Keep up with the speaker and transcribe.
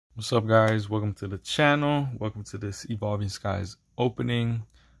What's up, guys? Welcome to the channel. Welcome to this Evolving Skies opening.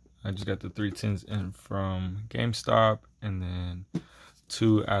 I just got the 3 tins in from GameStop, and then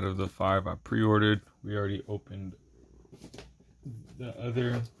 2 out of the 5 I pre-ordered. We already opened the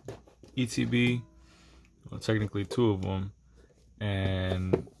other ETB, well, technically 2 of them,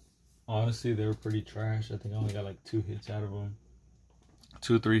 and honestly they were pretty trash. I think I only got like 2 hits out of them,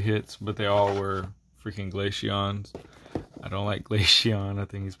 2-3 hits, but they all were freaking Glaceons. I don't like Glaceon. I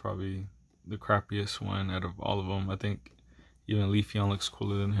think he's probably the crappiest one out of all of them. I think even Leafeon looks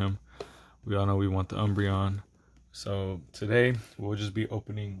cooler than him. We all know we want the Umbreon. So today we'll just be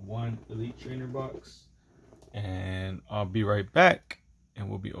opening 1 Elite Trainer box, and I'll be right back and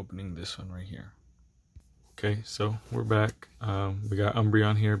we'll be opening this one right here. Okay, so we're back. We got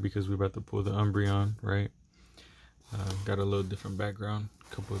Umbreon here because we're about to pull the Umbreon, right? Got a little different background.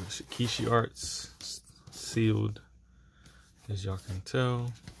 A couple of the Shikishi arts sealed, as y'all can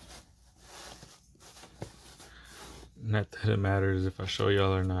tell. Not that it matters if I show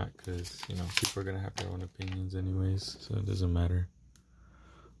y'all or not, because you know people are gonna have their own opinions anyways, so it doesn't matter.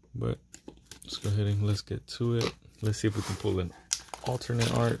 But let's go ahead and let's get to it. Let's see if we can pull an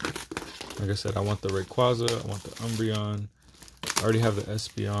alternate art. Like I said, I want the Rayquaza, I want the Umbreon. I already have the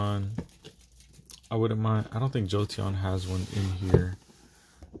Espeon. I wouldn't mind. I don't think Jolteon has one in here,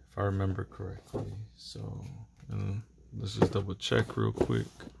 if I remember correctly. So let's just double check real quick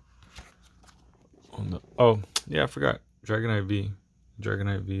on the, oh yeah, I forgot Dragonite V.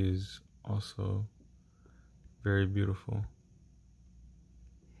 Dragonite V is also very beautiful.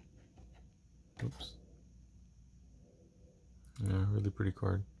 Oops. Yeah, really pretty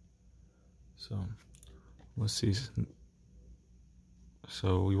card. So let's see.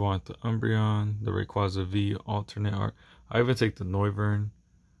 So we want the Umbreon, the Rayquaza V alternate art. I even take the Noivern,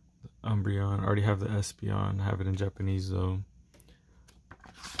 the Umbreon. I already have the Espeon. I have it in Japanese though.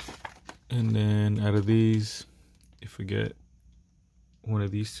 And then out of these, if we get one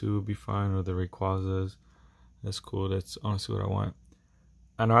of these 2, would be fine, or the Rayquazas. That's cool. That's honestly what I want.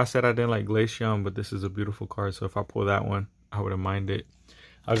 I know I said I didn't like Glaceon, but this is a beautiful card. So if I pull that one, I wouldn't mind it.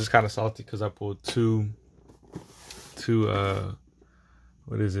 I was just kind of salty because I pulled two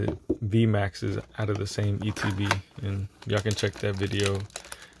what is it, VMAXs out of the same ETB, and y'all can check that video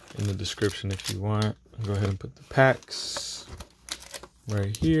in the description if you want. I'll go ahead and put the packs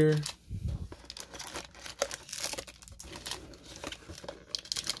right here.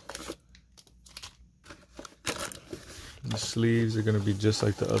 The sleeves are going to be just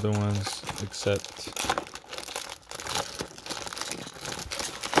like the other ones, except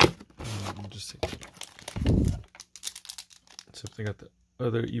they got the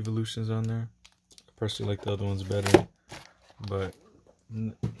other evolutions on there. I personally like the other ones better, but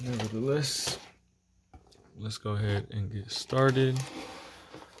nevertheless, let's go ahead and get started.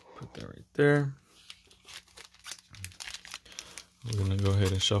 Put that right there. We're gonna go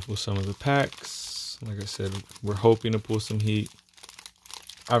ahead and shuffle some of the packs. Like I said, we're hoping to pull some heat.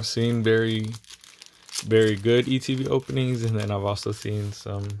 I've seen very good ETB openings, and then I've also seen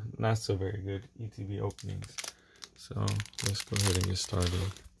some not so very good ETB openings. So let's go ahead and get started.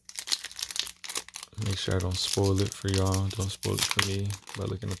 Make sure I don't spoil it for y'all. Don't spoil it for me by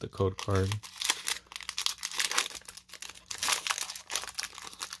looking at the code card.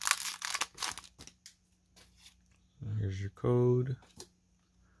 Here's your code.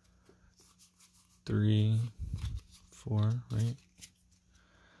 3, 4, right?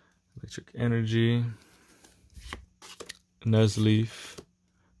 Electric Energy. Nuzleaf.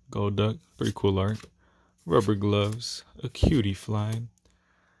 Golduck. Pretty cool art. Rubber Gloves, a Cutie Fly.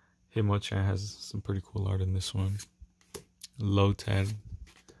 Hitmonchan has some pretty cool art in this one. Lotad,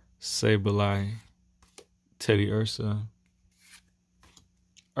 Sableye, Teddy Ursa,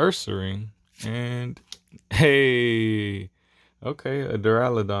 Ursaring, and hey, okay, a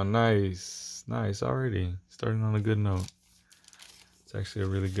Duraludon. Nice already. Starting on a good note. It's actually a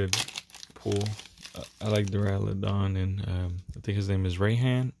really good pull. I like Duraludon, and I think his name is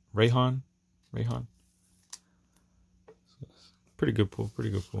Rayhan. Pretty good pull,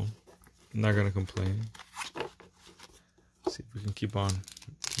 I'm not gonna complain. Let's see if we can keep on.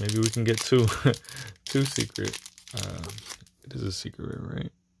 Maybe we can get 2 secret. It is a secret,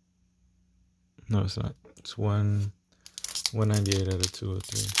 right? No, it's not. It's 198 out of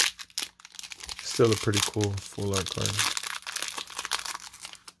 203. Still a pretty cool full art card.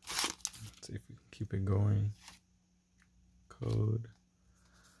 Let's see if we can keep it going. Code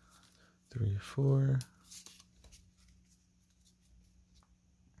 3, 4.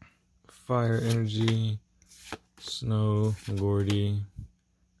 Fire Energy, Snow, Gordy,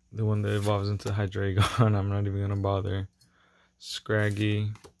 the one that evolves into Hydreigon. I'm not even gonna bother.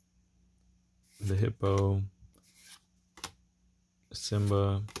 Scraggy, the Hippo,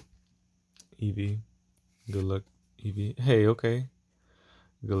 Simba, Eevee. Good luck, Eevee. Hey, okay.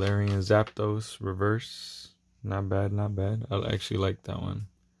 Galarian Zapdos reverse. Not bad, not bad. I actually like that one.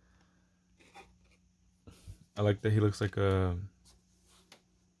 I like that he looks like a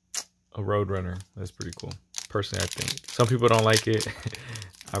Roadrunner. That's pretty cool. Personally, I think. Some people don't like it.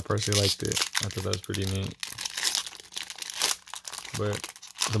 I personally liked it. I thought that was pretty neat. But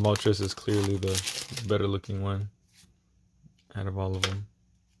the Moltres is clearly the better looking one out of all of them.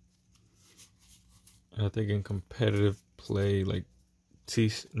 And I think in competitive play, like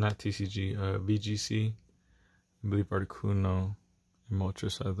not TCG, VGC, I believe Articuno and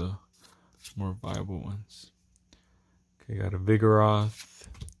Moltres are the more viable ones. Okay, got a Vigoroth,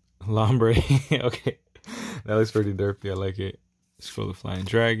 Lombre. Okay, that looks pretty derpy. I like it. Scroll the Flying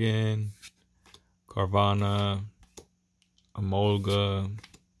Dragon, Carvanha, Emolga,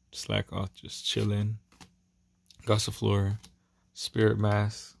 Slackoth just chilling, Gossifleur, Spirit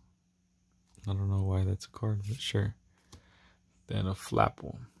Mask. I don't know why that's a card, but sure. Then a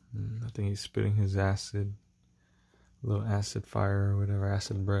Flapple. I think he's spitting his acid, a little acid fire or whatever,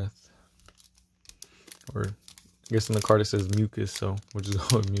 acid breath. Or I guess in the card it says mucus, so we'll just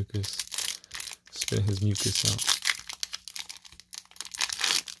go with mucus. Spitting his mucus out.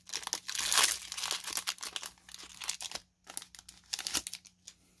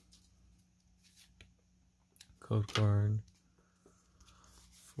 Code card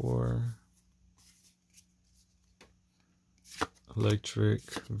 4. Electric,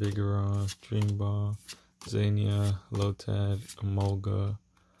 Vigoroth, Dream Ball, Xania, Lotad, Emolga,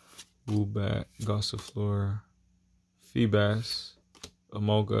 Woobat, Gossifleur, Feebas,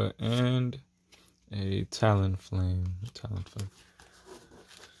 Emolga, and a Talonflame.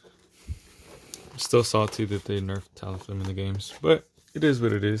 I'm still salty that they nerfed Talonflame in the games, but it is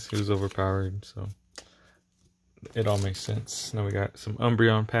what it is. He was overpowered, so it all makes sense. Now we got some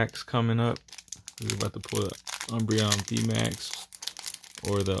Umbreon packs coming up. We're about to pull the Umbreon VMAX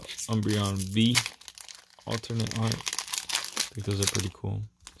or the Umbreon V alternate art. I think those are pretty cool.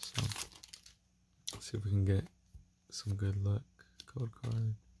 So let's see if we can get some good luck. Code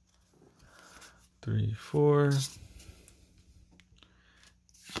card 3, 4.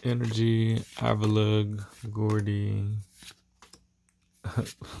 Energy, Avalugg, Gordy. I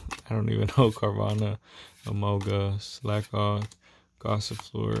don't even know. Carvanha, Emolga, Slackoth,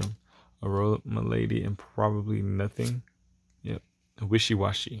 Gossifleur, Aurora Milady, and probably nothing. Yep.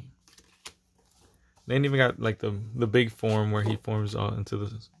 Wishy-washy. They ain't even got like the big form where he forms all into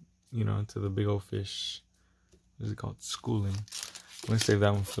the, you know, into the big old fish. What is it called? Schooling. I'm gonna save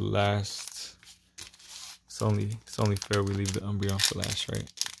that one for last. It's only fair we leave the Umbreon for last,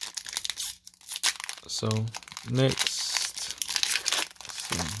 right? So next,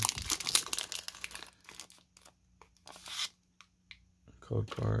 code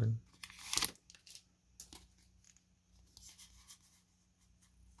card.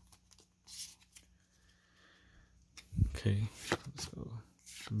 Okay, so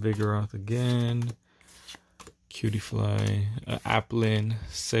Vigoroth again, Cutiefly, Applin,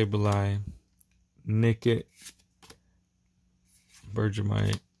 Sableye, Nickit,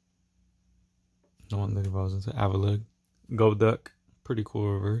 Bergermite, the one that evolves into Avalugg, Golduck, pretty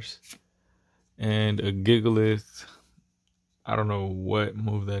cool reverse, and a Gigalith. I don't know what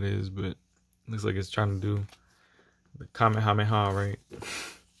move that is, but looks like it's trying to do the Kamehameha, right?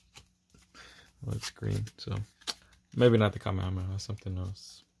 Well, it's green, so maybe not the Kamehameha, something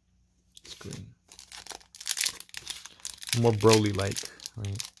else. It's green. More Broly-like,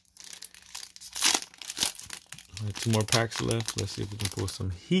 right? All right, 2 more packs left. Let's see if we can pull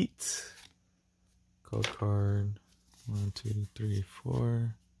some heat. Code card 1, 2, 3,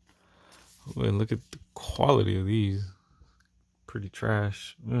 4. Oh, and look at the quality of these. Pretty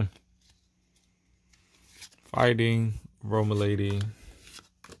trash. Fighting, Romalady,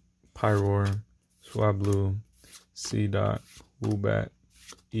 Pyroar, Swablu, Seedot, Woobat,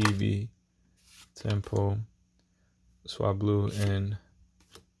 Eevee, Tempo, Swablu, and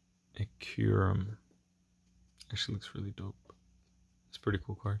Akurum. Actually looks really dope. It's a pretty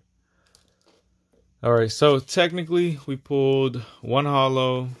cool card. Alright, so technically we pulled 1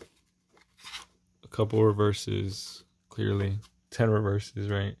 holo, a couple reverses, clearly 10 reverses,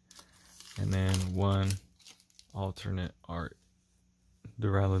 right? And then 1 alternate art,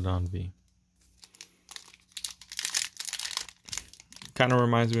 Duraludon V. Kind of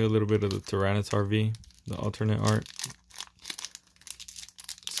reminds me a little bit of the Tyranitar V, the alternate art.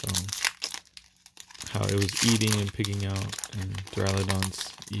 So how it was eating and picking out, and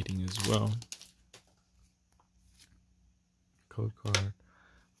Duraludon's eating as well. Code card.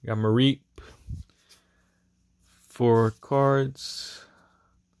 We got Mareep, 4 cards.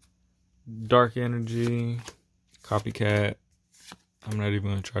 Dark Energy, Copycat. I'm not even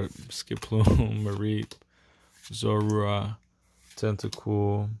going to try to skip Plume, Mareep, Zorua,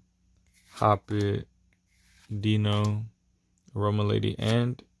 Tentacool, Hoppit, Dino, Aroma Lady,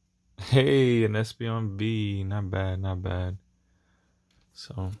 and hey, an Espeon B. Not bad, not bad.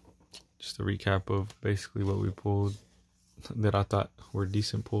 So, just a recap of basically what we pulled that I thought were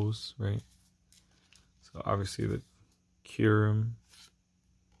decent pulls, right? So, obviously, the Kyurem.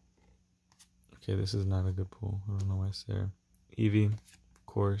 Okay, this is not a good pull. I don't know why it's there. Eevee, of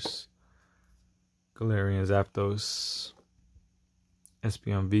course. Galarian, Zapdos,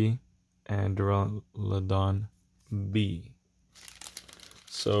 Espeon V, and Duraludon B.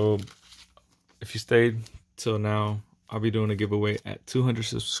 So, if you stayed till now, I'll be doing a giveaway at 200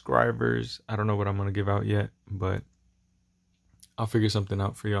 subscribers. I don't know what I'm going to give out yet, but I'll figure something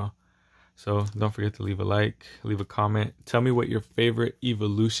out for y'all. So, don't forget to leave a like, leave a comment. Tell me what your favorite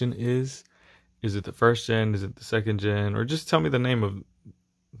evolution is. Is it the first gen? Is it the second gen? Or just tell me the name of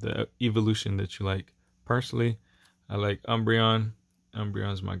the evolution that you like. Personally, I like Umbreon.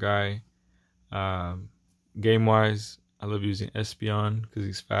 Umbreon's my guy. Game-wise, I love using Espeon because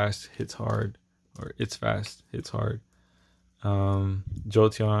he's fast, hits hard. Or it's fast, hits hard.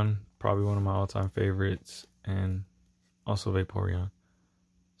 Jolteon, probably one of my all-time favorites. And also Vaporeon.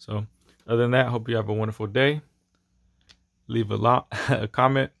 So, other than that, I hope you have a wonderful day. Leave a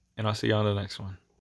comment. And I'll see you on the next one.